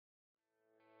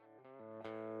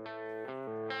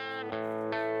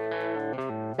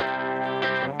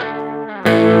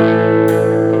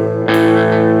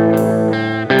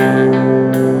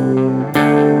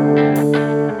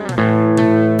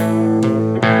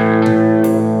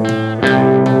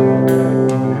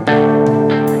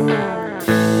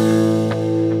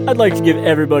like to give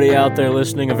everybody out there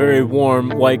listening a very warm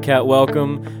White Cat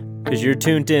welcome, because you're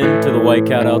tuned in to the White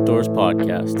Cat Outdoors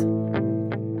podcast.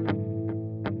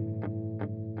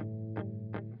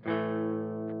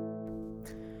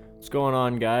 What's going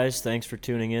on, guys? Thanks for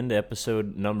tuning in to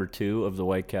episode number 2 of the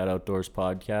White Cat Outdoors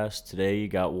podcast. Today you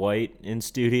got White in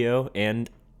studio and...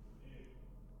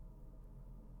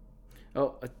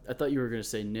 Oh, I thought you were going to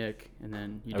say Nick, and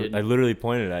then you didn't. I literally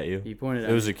pointed at you. You pointed at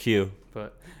me. It was a cue.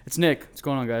 But it's Nick. What's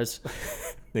going on, guys?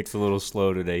 Nick's a little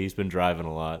slow today. He's been driving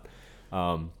a lot.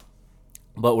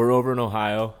 But we're over in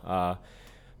Ohio.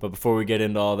 But before we get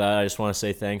into all that, I just want to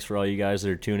say thanks for all you guys that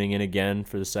are tuning in again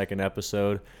for the second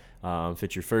episode. If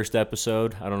it's your first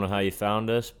episode, I don't know how you found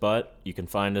us, but you can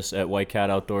find us at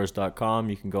whitecatoutdoors.com.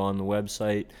 You can go on the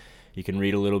website. You can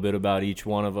read a little bit about each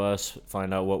one of us,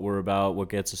 find out what we're about, what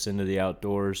gets us into the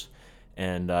outdoors,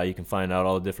 and you can find out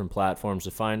all the different platforms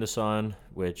to find us on,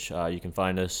 which you can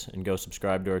find us and go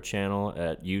subscribe to our channel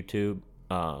at YouTube,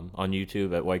 on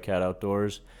YouTube at White Cat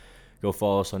Outdoors. Go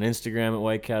follow us on Instagram at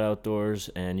White Cat Outdoors,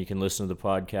 and you can listen to the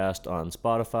podcast on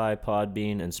Spotify,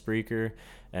 Podbean, and Spreaker.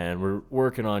 And we're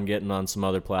working on getting on some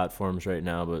other platforms right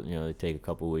now, but they take a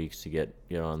couple weeks to get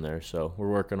on there, so we're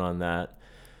working on that.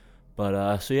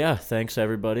 But, so yeah, thanks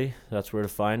everybody. That's where to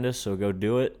find us, so go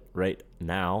do it right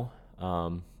now.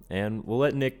 And we'll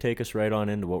let Nick take us right on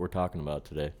into what we're talking about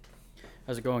today.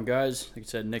 How's it going, guys? Like I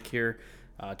said, Nick here.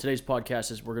 Today's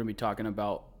podcast is we're going to be talking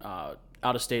about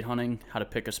out-of-state hunting, how to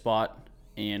pick a spot,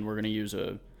 and we're going to use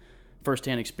a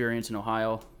first-hand experience in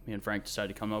Ohio. Me and Frank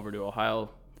decided to come over to Ohio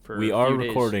for We a are few days.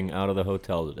 recording out of the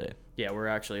hotel today. Yeah, we're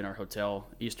actually in our hotel,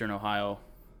 Eastern Ohio.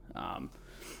 But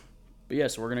yeah,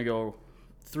 so we're going to go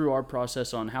through our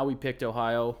process on how we picked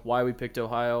Ohio, why we picked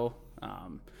Ohio,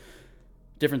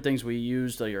 different things we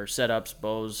used, like our setups,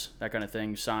 bows, that kind of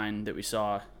thing, sign that we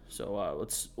saw. So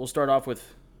we'll start off with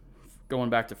going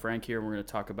back to Frank here. We're going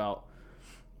to talk about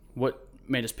what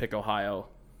made us pick Ohio.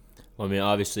 Well, I mean,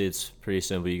 obviously it's pretty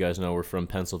simple. You guys know we're from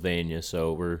Pennsylvania,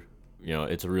 so we're,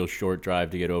 it's a real short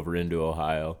drive to get over into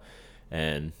Ohio.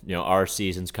 And, our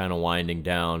season's kind of winding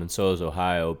down, and so is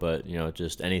Ohio, but,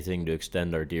 just anything to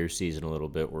extend our deer season a little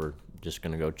bit, we're just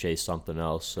going to go chase something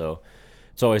else. So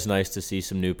it's always nice to see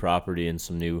some new property and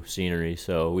some new scenery.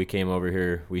 So we came over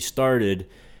here. We started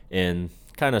in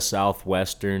kind of south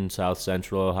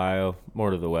central Ohio,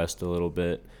 more to the west a little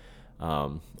bit,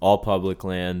 all public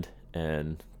land,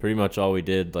 and pretty much all we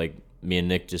did, like me and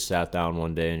Nick just sat down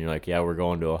one day, and you're like, yeah, we're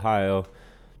going to Ohio.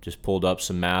 Just pulled up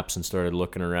some maps and started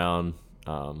looking around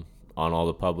on all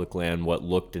the public land, what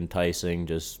looked enticing,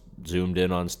 just zoomed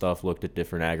in on stuff, looked at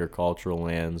different agricultural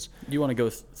lands. Do you want to go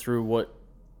through what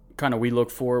kind of we look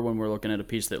for when we're looking at a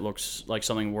piece that looks like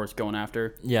something worth going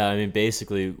after? Yeah, I mean,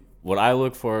 basically what I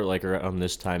look for, like around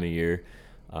this time of year,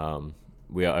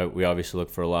 we obviously look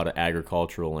for a lot of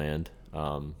agricultural land.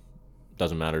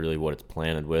 Doesn't matter really what it's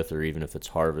planted with or even if it's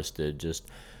harvested, just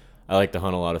I like to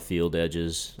hunt a lot of field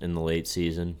edges in the late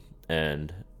season,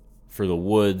 and for the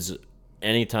woods,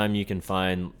 anytime you can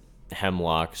find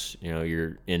hemlocks,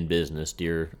 you're in business.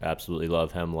 Deer absolutely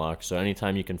love hemlocks, so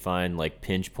anytime you can find like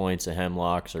pinch points of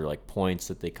hemlocks or like points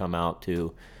that they come out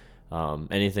to,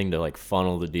 anything to like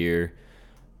funnel the deer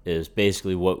is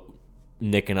basically what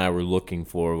Nick and I were looking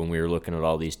for when we were looking at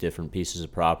all these different pieces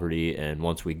of property. And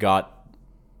once we got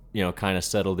kind of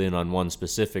settled in on one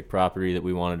specific property that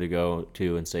we wanted to go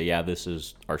to and say, yeah, this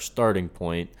is our starting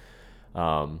point,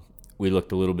 we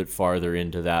looked a little bit farther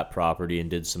into that property and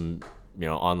did some,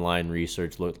 online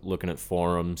research, looking at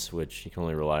forums, which you can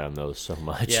only rely on those so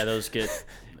much. Yeah, those get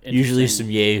usually some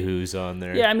yahoos on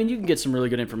there. Yeah, I mean, you can get some really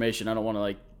good information. I don't want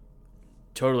to,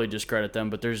 totally discredit them,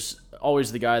 but there's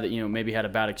always the guy that, maybe had a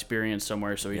bad experience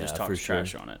somewhere, so he just talks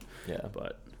trash on it. Yeah.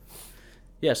 But,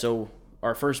 yeah, so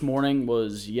our first morning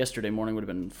was yesterday morning, would have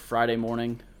been Friday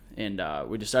morning, and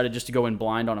we decided just to go in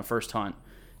blind on a first hunt.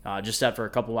 Just sat for a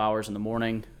couple hours in the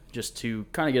morning just to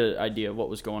kind of get an idea of what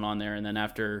was going on there, and then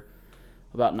after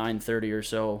about 9:30 or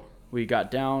so, we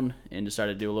got down and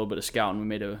decided to do a little bit of scouting. We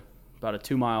made about a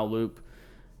 2-mile loop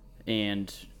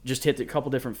and just hit a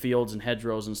couple different fields and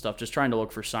hedgerows and stuff, just trying to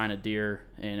look for sign of deer.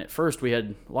 And at first, we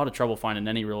had a lot of trouble finding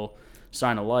any real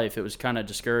sign of life. It was kind of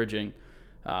discouraging,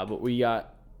 but we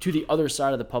got to the other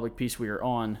side of the public piece we were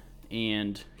on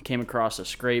and came across a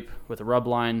scrape with a rub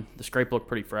line. The scrape looked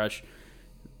pretty fresh.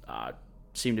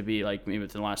 Seemed to be like maybe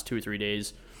within the last 2 or 3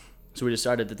 days. So we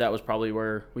decided that was probably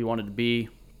where we wanted to be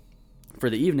for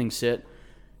the evening sit.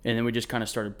 And then we just kind of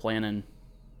started planning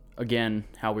again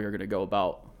how we were going to go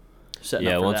about setting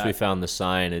up for once that. we found the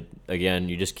sign,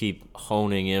 you just keep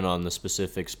honing in on the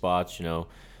specific spots.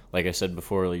 Like I said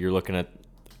before, you're looking at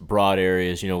broad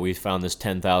areas. We found this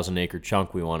 10,000 acre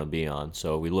chunk we want to be on.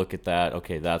 So we look at that.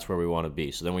 Okay, that's where we want to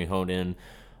be. So then we hone in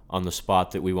on the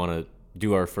spot that we want to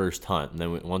do our first hunt. And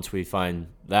then once we find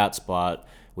that spot,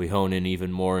 we hone in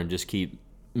even more and just keep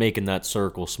making that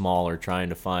circle smaller, trying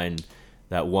to find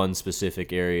that one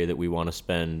specific area that we want to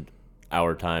spend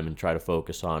our time and try to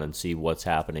focus on and see what's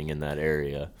happening in that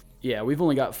area. Yeah, we've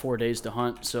only got 4 days to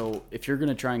hunt, so if you're going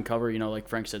to try and cover, like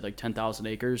Frank said, like 10,000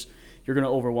 acres, you're going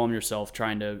to overwhelm yourself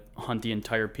trying to hunt the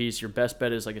entire piece. Your best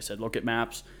bet is, like I said, look at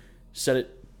maps, set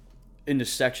it into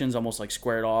sections, almost like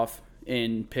square it off,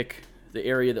 and pick the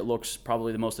area that looks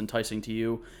probably the most enticing to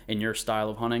you in your style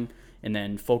of hunting, and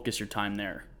then focus your time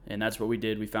there. And that's what we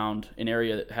did. We found an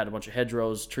area that had a bunch of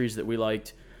hedgerows, trees that we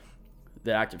liked,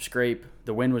 the active scrape.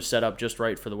 The wind was set up just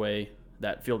right for the way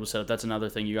that field was set up. That's another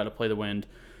thing. You got to play the wind.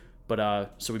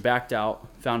 But so we backed out,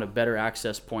 found a better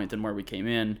access point than where we came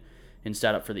in, and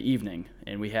sat up for the evening.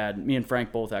 And me and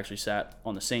Frank both actually sat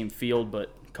on the same field,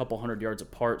 but a couple 100 yards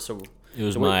apart. So it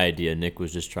was my idea. Nick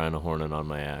was just trying to horn in on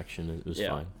my action. It was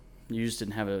fine. You just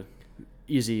didn't have a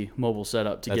easy mobile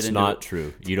setup to get into. That's not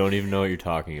true. You don't even know what you're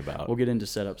talking about. We'll get into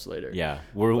setups later. Yeah,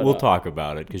 we'll talk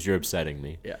about it because you're upsetting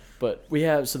me. Yeah, but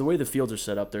so the way the fields are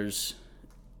set up, there's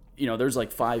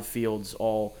like 5 fields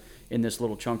all in this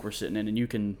little chunk we're sitting in, and you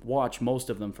can watch most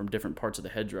of them from different parts of the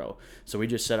hedgerow. So we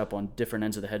just set up on different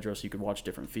ends of the hedgerow so you could watch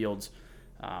different fields,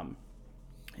 and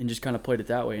just kind of played it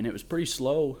that way. And it was pretty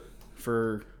slow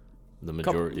for the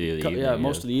majority of the evening. Yeah,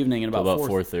 most of the evening. And about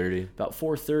 4:30. About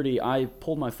 4:30, I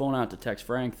pulled my phone out to text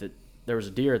Frank that there was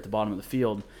a deer at the bottom of the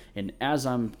field. And as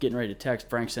I'm getting ready to text,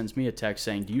 Frank sends me a text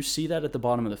saying, "Do you see that at the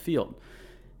bottom of the field?"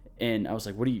 And I was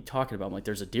like, "What are you talking about?" I'm like,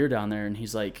 "There's a deer down there." And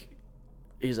he's like,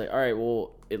 "All right,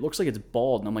 well, it looks like it's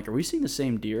bald." And I'm like, "Are we seeing the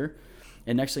same deer?"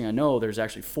 And next thing I know, there's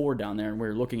actually 4 down there, and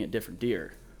we're looking at different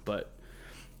deer. But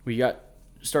we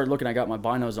started looking. I got my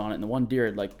binos on it, and the one deer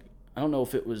had I don't know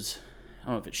if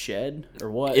it shed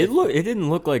or what. It didn't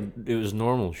look like it was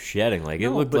normal shedding. It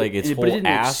looked like its whole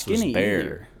ass was bare.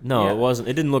 Either. No, yeah. It wasn't.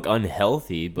 It didn't look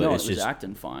unhealthy, but no, it's it was just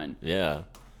acting fine. Yeah.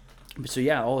 So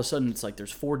yeah, all of a sudden it's like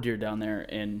there's 4 deer down there,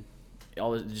 and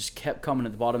it just kept coming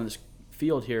at the bottom of this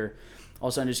field here. All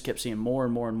of a sudden I just kept seeing more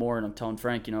and more and more, and I'm telling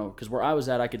Frank, because where I was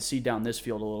at, I could see down this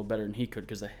field a little better than he could,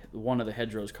 because one of the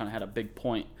hedgerows kind of had a big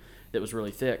point that was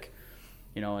really thick,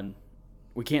 and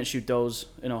we can't shoot those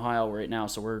in Ohio right now,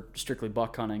 so we're strictly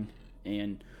buck hunting.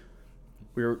 And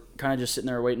we were kind of just sitting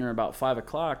there waiting. About 5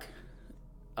 o'clock,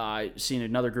 I seen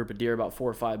another group of deer, about 4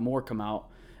 or 5 more, come out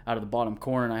of the bottom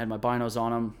corner, and I had my binos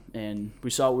on them, and we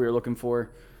saw what we were looking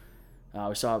for.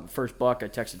 We saw the first buck. I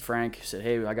texted Frank, said,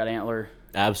 "Hey, I got antler."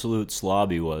 Absolute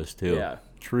slob he was, too. Yeah.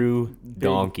 True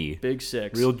donkey. Big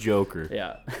 6. Real joker.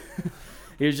 Yeah.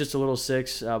 He was just a little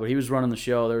 6, but he was running the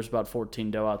show. There was about 14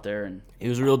 doe out there. And he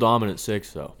was a real dominant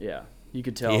 6, though. Yeah. You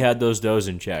could tell. He had those does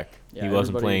in check. Yeah, he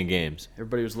wasn't playing games.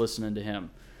 Everybody was listening to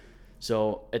him.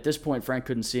 So at this point, Frank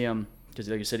couldn't see him because,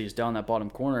 like I said, he was down that bottom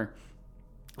corner.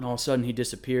 And all of a sudden, he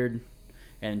disappeared.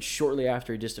 And shortly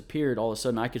after he disappeared, all of a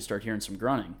sudden, I could start hearing some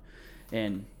grunting.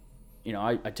 And,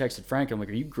 I texted Frank. I'm like,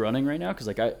 "Are you grunting right now?" Because,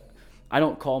 I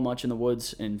don't call much in the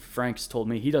woods. And Frank's told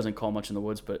me he doesn't call much in the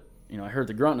woods. But, I heard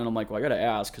the grunt, and I'm like, well, I got to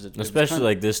ask. Cause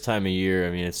especially this time of year.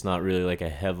 I mean, it's not really a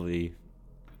heavily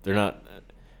 – they're not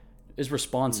 – is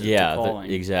responsive to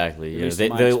calling. Exactly.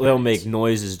 They'll make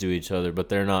noises to each other, but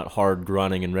they're not hard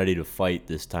grunting and ready to fight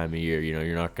this time of year.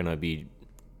 You're not going to be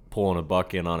pulling a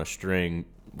buck in on a string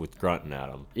with grunting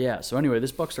at them. Yeah, so anyway,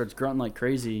 this buck starts grunting like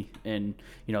crazy, and,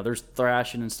 there's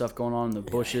thrashing and stuff going on in the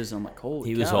bushes, and I'm like, holy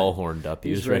He cow. was all horned up.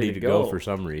 He was ready to go for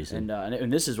some reason.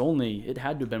 And this is it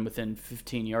had to have been within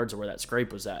 15 yards of where that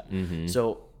scrape was at. Mm-hmm.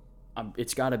 So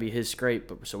it's got to be his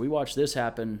scrape. So we watched this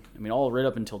happen, all right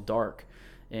up until dark.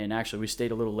 And actually, we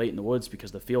stayed a little late in the woods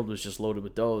because the field was just loaded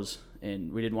with does,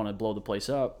 and we didn't want to blow the place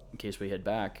up in case we head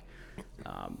back.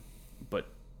 But,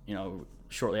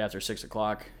 shortly after 6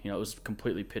 o'clock, it was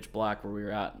completely pitch black where we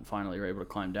were at, and finally we were able to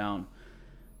climb down.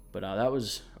 But that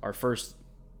was our first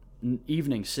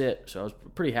evening sit, so I was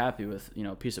pretty happy with,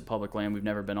 a piece of public land we've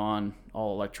never been on,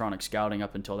 all electronic scouting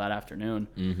up until that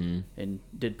afternoon, and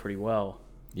did pretty well.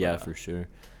 Yeah, for sure.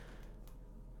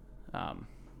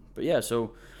 But yeah,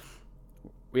 so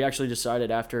we actually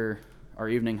decided after our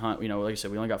evening hunt, like I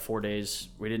said, we only got 4 days.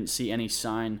 We didn't see any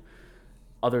sign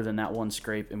other than that one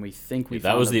scrape, and we think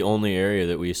that was the only area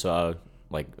that we saw.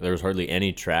 There was hardly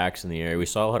any tracks in the area. We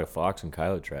saw a lot of fox and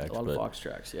coyote tracks. A lot of fox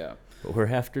tracks, yeah. But we're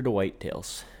after the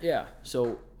whitetails. Yeah,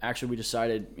 so actually we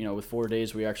decided, with 4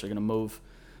 days, we're actually going to move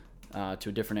to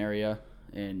a different area,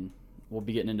 and we'll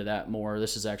be getting into that more.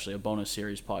 This is actually a bonus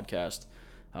series podcast.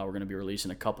 We're going to be releasing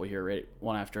a couple here, right,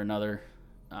 one after another.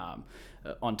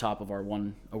 on top of our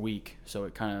one a week. So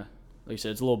it kind of, like I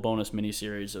said, it's a little bonus mini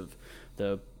series of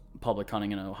the public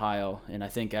hunting in Ohio. And I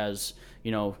think as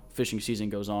fishing season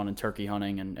goes on and turkey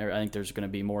hunting, and I think there's going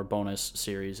to be more bonus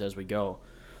series as we go.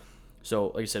 So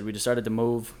like I said, we decided to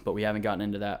move, but we haven't gotten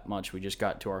into that much. We just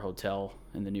got to our hotel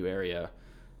in the new area,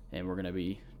 and we're going to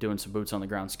be doing some boots on the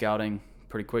ground scouting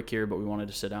pretty quick here, but we wanted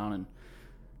to sit down and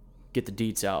get the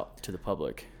deets out to the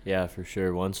public. Yeah, for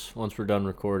sure. Once we're done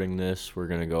recording this, we're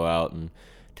going to go out and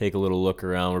take a little look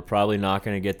around. We're probably not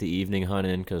going to get the evening hunt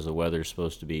in because the weather's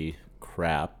supposed to be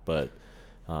crap, but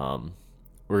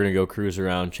we're going to go cruise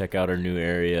around, check out our new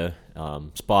area.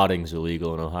 Spotting's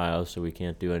illegal in Ohio, so we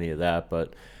can't do any of that,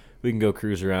 but we can go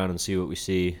cruise around and see what we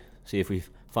see if we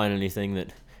find anything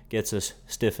that gets us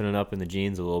stiffening up in the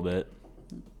jeans a little bit.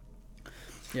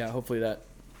 Yeah, hopefully that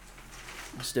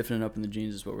stiffening up in the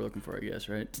jeans is what we're looking for, I guess,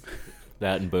 right?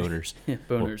 That and booners. Yeah,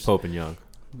 booners. Pope and Young.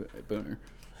 Booner.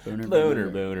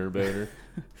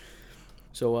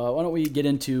 So why don't we get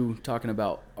into talking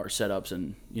about our setups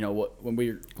and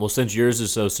Well, since yours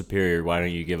is so superior, why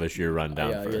don't you give us your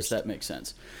rundown first? I guess that makes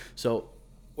sense. So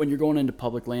when you're going into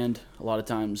public land, a lot of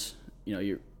times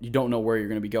you don't know where you're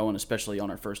going to be going, especially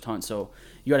on our first hunt. So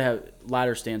you got to have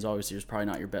ladder stands. Obviously, is probably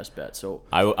not your best bet. So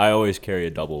I always carry a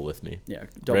double with me. Yeah,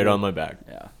 right on my back.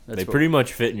 Yeah, they pretty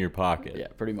much fit in your pocket. Yeah,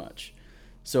 pretty much.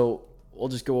 So we'll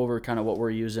just go over kind of what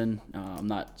we're using. I'm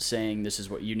not saying this is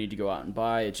what you need to go out and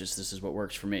buy. It's just this is what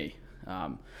works for me.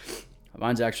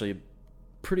 Mine's actually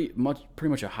pretty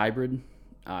much a hybrid.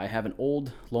 I have an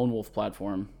old Lone Wolf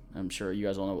platform. I'm sure you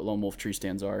guys all know what Lone Wolf tree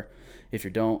stands are. If you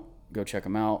don't, go check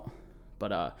them out.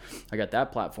 But I got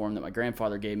that platform that my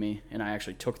grandfather gave me, and I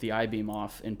actually took the I-beam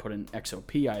off and put an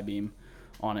XOP I-beam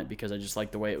on it because I just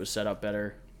liked the way it was set up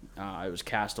better. It was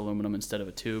cast aluminum instead of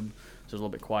a tube, so it was a little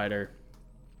bit quieter.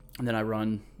 And then I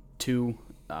run 2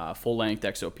 full-length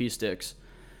XOP sticks,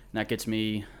 and that gets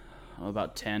me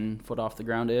about 10 foot off the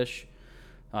ground-ish,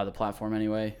 the platform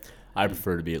anyway. I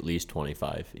prefer to be at least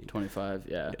 25 feet. 25,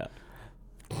 yeah.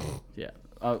 Yeah.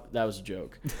 Oh, that was a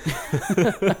joke.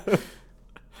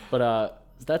 But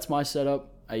that's my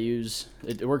setup. I use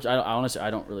it works. I honestly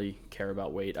don't really care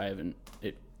about weight.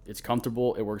 It's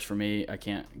comfortable. It works for me. I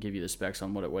can't give you the specs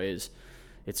on what it weighs.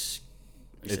 It's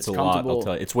a lot. I'll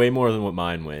tell you. It's way more than what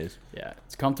mine weighs. Yeah,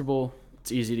 it's comfortable.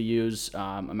 It's easy to use.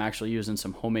 I'm actually using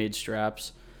some homemade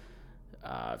straps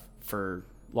for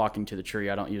locking to the tree.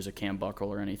 I don't use a cam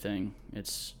buckle or anything.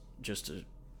 It's just a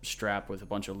strap with a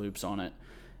bunch of loops on it,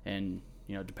 and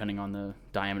depending on the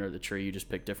diameter of the tree, you just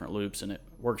pick different loops, and it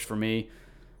works for me.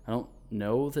 I don't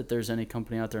know that there's any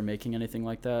company out there making anything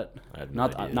like that. I have no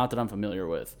idea. Not that I'm familiar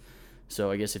with.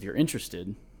 So I guess if you're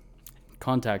interested,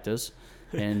 contact us,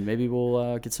 and maybe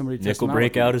we'll get somebody to Nick will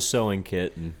break out his sewing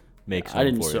kit and make some for you.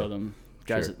 I didn't sew them.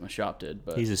 Guys at my shop did.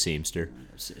 But he's a seamster.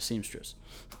 Seamstress.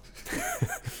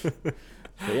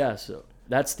 But yeah, so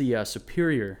that's the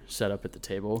superior setup at the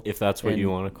table. If that's what you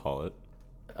want to call it.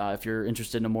 If you're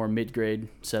interested in a more mid-grade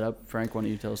setup, Frank, why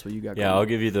don't you tell us what you got going? Yeah, I'll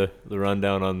give you the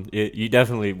rundown on it. You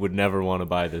definitely would never want to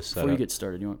buy this setup. Before you get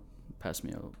started, you want to pass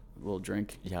me a little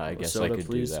drink? Yeah, I guess soda, I could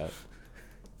please? do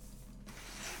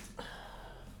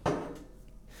that.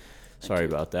 Sorry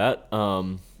about that.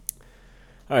 All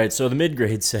right, so the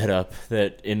mid-grade setup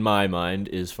that, in my mind,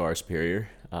 is far superior.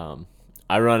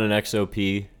 I run an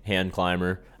XOP hand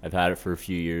climber. I've had it for a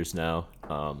few years now.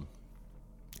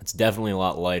 It's definitely a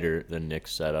lot lighter than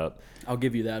Nick's setup. I'll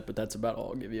give you that, but that's about all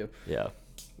I'll give you. Yeah,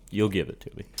 you'll give it to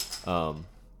me.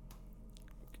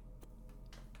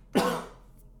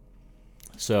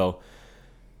 So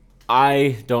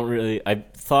I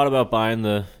thought about buying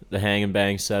the hang and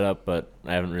bang setup, but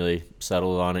I haven't really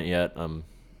settled on it yet. I'm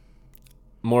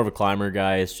more of a climber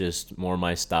guy. It's just more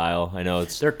my style. I know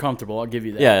they're comfortable. I'll give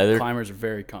you that. Yeah, climbers are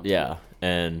very comfortable. Yeah,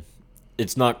 and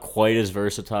it's not quite as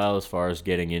versatile as far as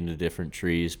getting into different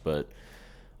trees, but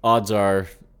odds are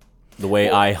the way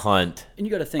I hunt. And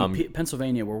you got to think,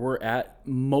 Pennsylvania, where we're at,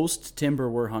 most timber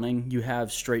we're hunting, you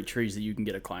have straight trees that you can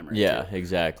get a climber into. Yeah,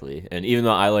 exactly. And even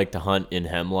though I like to hunt in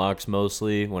hemlocks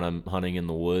mostly when I'm hunting in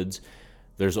the woods,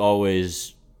 there's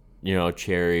always,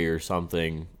 cherry or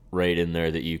something right in there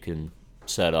that you can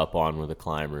set up on with a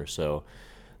climber. So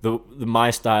my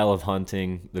style of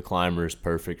hunting, the climber is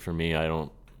perfect for me. I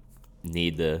don't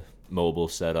need the mobile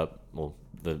setup,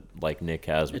 like Nick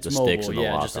has with the mobile, sticks and the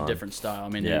lock just on. A different style. I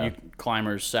mean,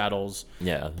 climbers, saddles,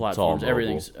 it's platforms, all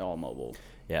everything's all mobile.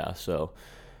 Yeah, so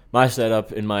my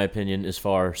setup, in my opinion, is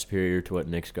far superior to what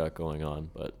Nick's got going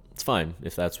on, but it's fine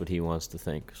if that's what he wants to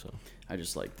think. So I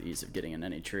just like the ease of getting in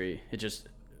any tree. It just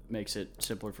makes it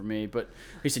simpler for me. But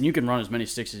listen, you can run as many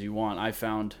sticks as you want. I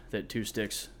found that 2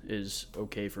 sticks is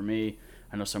okay for me.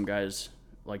 I know some guys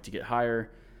like to get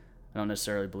higher. I don't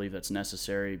necessarily believe that's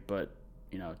necessary, but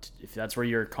if that's where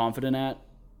you're confident at,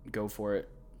 go for it.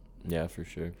 Yeah, for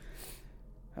sure.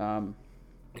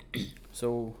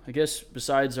 So I guess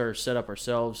besides our setup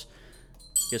ourselves,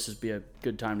 I guess it'd be a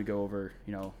good time to go over,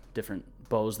 different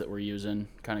bows that we're using,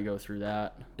 kind of go through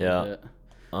that a little bit.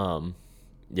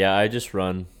 Yeah,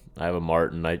 I have a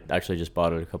Martin. I actually just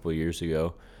bought it a couple of years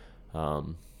ago.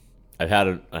 I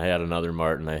had another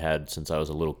Martin I had since I was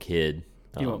a little kid.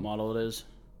 You know what model it is?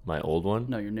 My old one?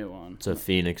 No, your new one. It's a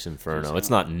Phoenix Inferno. It's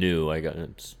not new.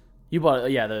 You bought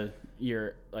it, the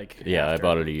year after. I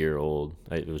bought it a year old.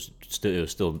 It was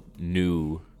still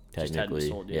new technically.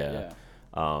 Just hadn't sold yet,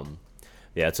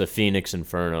 yeah. It's a Phoenix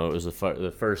Inferno. It was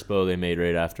the first bow they made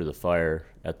right after the fire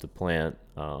at the plant.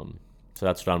 So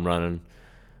that's what I'm running.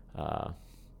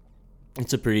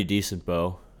 It's a pretty decent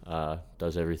bow.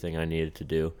 Does everything I need it to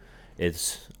do.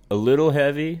 It's a little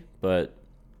heavy, but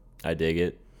I dig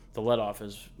it. The let-off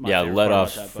is my favorite part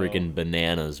let-off's about that freaking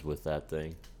bananas with that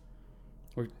thing.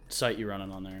 What sight you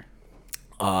running on there?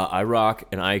 I rock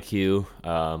an IQ.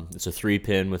 It's a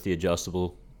 3-pin with the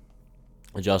adjustable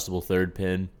third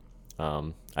pin.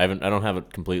 I don't have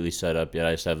it completely set up yet.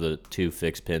 I just have the 2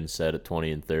 fixed pins set at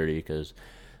 20 and 30 because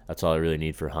that's all I really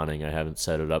need for hunting. I haven't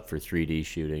set it up for 3D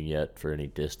shooting yet for any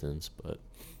distance, but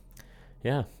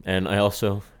yeah. And I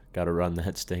also got to run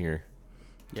that Stinger.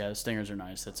 Yeah, the Stingers are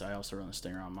nice. I also run the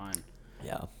Stinger on mine.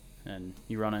 Yeah. And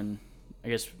you running, I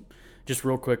guess, just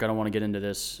real quick, I don't want to get into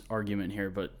this argument here,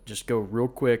 but just go real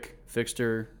quick, fixed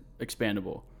or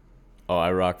expandable? Oh,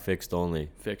 I rock fixed only.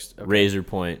 Fixed. Okay. Razor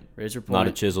point. Razor point. Not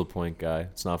a chisel point guy.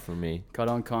 It's not for me. Cut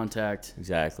on contact.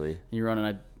 Exactly. You're running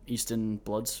a Easton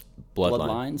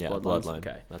Bloodlines? Yeah, Bloodline.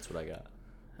 Okay. That's what I got.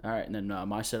 All right, and then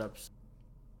my setups,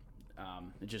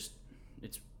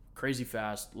 it's crazy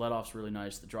fast. Let-off's really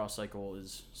nice. The draw cycle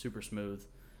is super smooth.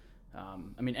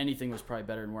 Anything was probably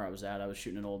better than where I was at. I was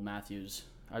shooting an old Matthews.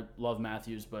 I love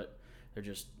Matthews, but they're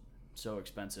just so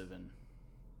expensive, and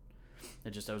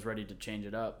I was ready to change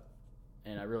it up,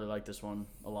 and I really like this one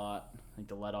a lot. I think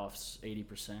the let-off's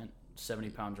 80%,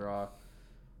 70-pound draw.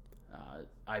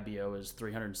 IBO is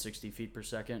 360 feet per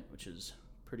second, which is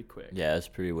pretty quick. Yeah, it's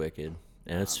pretty wicked.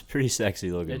 And it's pretty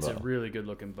sexy looking It's bow. a really good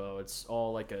looking bow. It's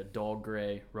all like a dull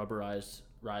gray rubberized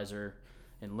riser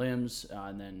and limbs,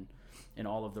 and then in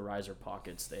all of the riser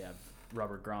pockets they have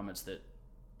rubber grommets that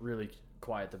really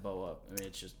quiet the bow up.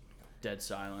 It's just dead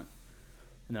silent.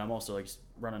 And then I'm also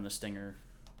running a Stinger,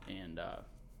 and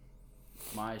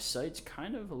my sight's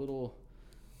kind of a little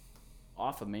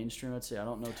off of mainstream, I'd say. I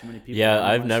don't know too many people. Yeah,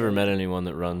 I've never met anyone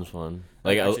that runs one.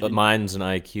 Mine's an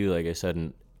IQ, like I said,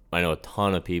 and I know a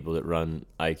ton of people that run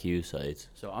IQ sights.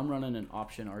 So I'm running an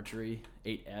Option Archery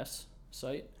 8S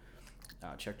sight.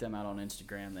 Check them out on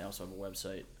Instagram. They also have a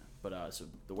website. But so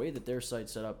the way that their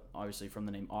site's set up, obviously from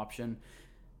the name Option,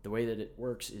 the way that it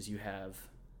works is you have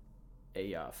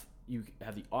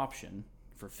the option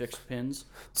for fixed pins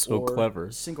or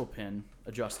clever. Single pin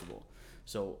adjustable.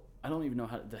 So I don't even know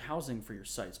how the housing for your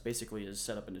sights basically is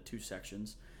set up into 2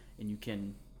 sections, and you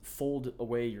can fold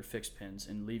away your fixed pins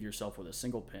and leave yourself with a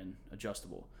single pin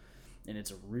adjustable. And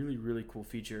it's a really, really cool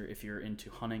feature if you're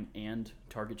into hunting and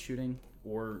target shooting,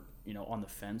 or on the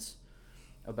fence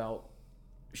about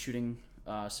shooting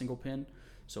single pin.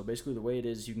 So basically the way it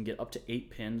is, you can get up to 8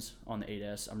 pins on the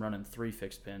 8S. I'm running 3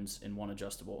 fixed pins and 1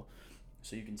 adjustable.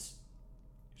 So you can,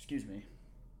 excuse me.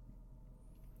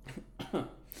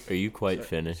 Are you quite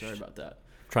finished? Sorry about that.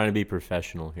 Trying to be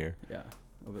professional here. Yeah,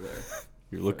 over there.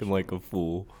 You're looking like a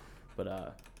fool.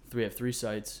 But we have 3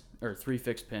 sights, or 3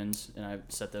 fixed pins, and I've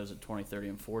set those at 20, 30,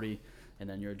 and 40. And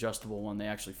then your adjustable one, they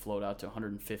actually float out to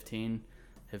 115.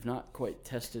 Have not quite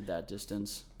tested that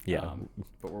distance. Yeah,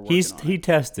 but we're working on it. He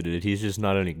tested it. He's just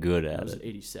not any good at it. Was it.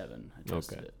 87. I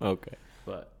tested it. Okay.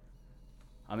 But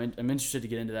I'm interested to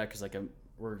get into that because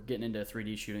we're getting into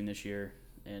 3D shooting this year,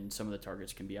 and some of the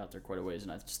targets can be out there quite a ways.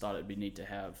 And I just thought it'd be neat to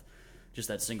have just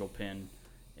that single pin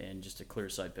and just a clear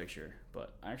sight picture.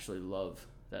 But I actually love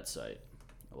that sight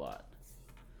a lot.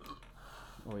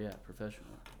 Oh yeah, professional.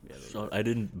 Yeah, I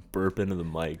didn't burp into the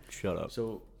mic. Shut up.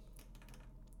 So,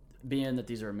 being that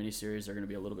these are a mini series, they're going to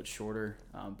be a little bit shorter.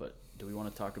 But do we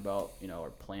want to talk about our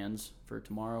plans for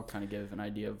tomorrow? Kind of give an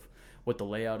idea of what the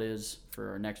layout is for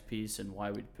our next piece and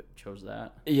why we chose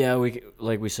that. Yeah,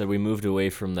 like we said, we moved away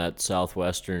from that south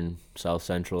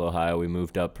central Ohio. We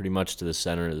moved up pretty much to the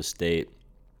center of the state,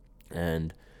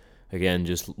 and again,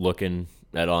 just looking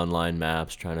at online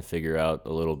maps, trying to figure out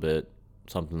a little bit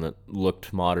something that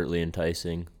looked moderately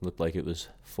enticing, looked like it was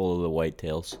full of the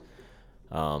whitetails.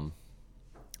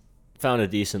 Found a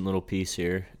decent little piece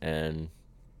here, and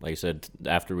like I said,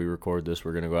 after we record this,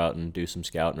 we're going to go out and do some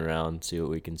scouting around, see what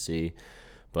we can see.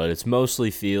 But it's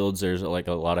mostly fields. There's like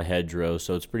a lot of hedgerows,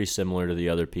 so it's pretty similar to the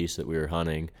other piece that we were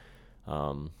hunting.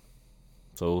 So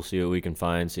we'll see what we can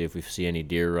find, see if we see any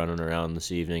deer running around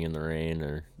this evening in the rain,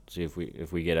 or see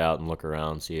if we get out and look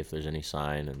around, see if there's any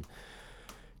sign, and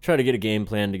try to get a game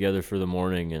plan together for the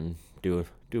morning and do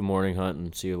a morning hunt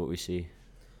and see what we see.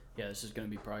 Yeah, this is going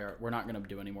to be probably we're not going to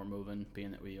do any more moving,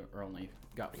 being that we are only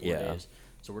got 4 Yeah. days.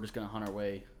 So we're just going to hunt our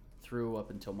way through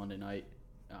up until Monday night,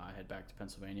 head back to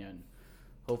Pennsylvania, and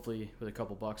hopefully with a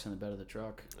couple bucks in the bed of the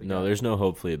truck. There's no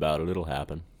hopefully about it. It'll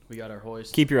happen. We got our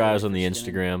hoist. Keep your eyes on the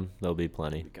skinning. Instagram. There'll be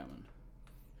plenty.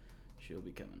 She'll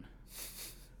be coming.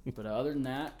 But other than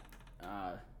that,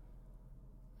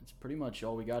 it's pretty much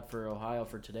all we got for Ohio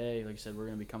for today. Like I said, we're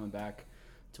going to be coming back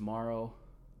tomorrow,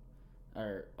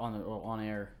 or on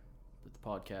air with the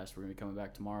podcast. We're going to be coming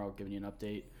back tomorrow, giving you an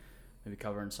update, maybe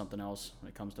covering something else when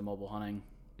it comes to mobile hunting.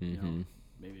 Mm-hmm. You know,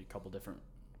 maybe a couple different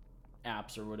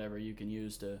apps or whatever you can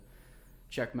use to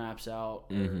check maps out,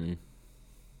 or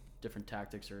different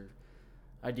tactics or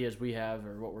ideas we have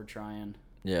or what we're trying.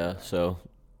 Yeah, so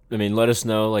let us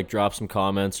know, like drop some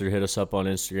comments or hit us up on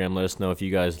Instagram. Let us know if you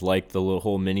guys like the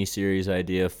whole mini series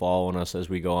idea, following us as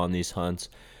we go on these hunts.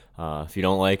 If you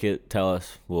don't like it, tell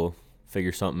us. We'll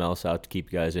figure something else out to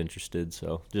keep you guys interested.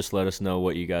 So just let us know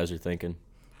what you guys are thinking.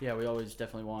 Yeah, we always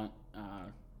definitely want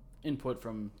input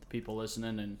from the people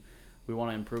listening, and we want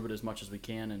to improve it as much as we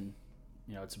can. And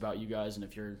it's about you guys, and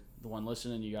if you're the one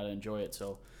listening, you got to enjoy it.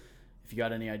 So if you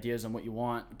got any ideas on what you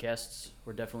want, guests,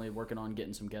 we're definitely working on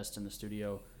getting some guests in the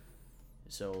studio.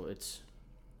 So it's,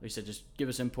 like I said, just give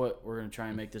us input. We're going to try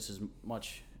and make this as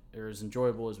much or as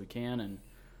enjoyable as we can and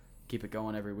keep it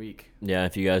going every week. Yeah,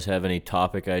 if you guys have any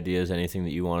topic ideas, anything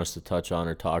that you want us to touch on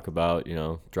or talk about,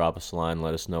 drop us a line.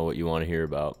 Let us know what you want to hear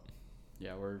about.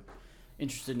 Yeah, we're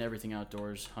interested in everything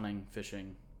outdoors: hunting,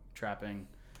 fishing, trapping,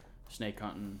 snake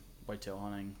hunting, whitetail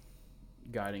hunting,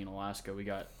 guiding in Alaska. We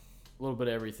got a little bit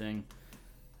of everything.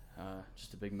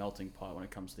 Just a big melting pot when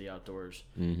it comes to the outdoors.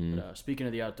 Mm-hmm. But speaking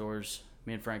of the outdoors,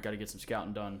 me and Frank got to get some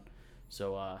scouting done.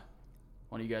 So why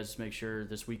don't you guys make sure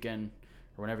this weekend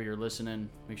or whenever you're listening,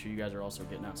 make sure you guys are also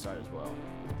getting outside as well.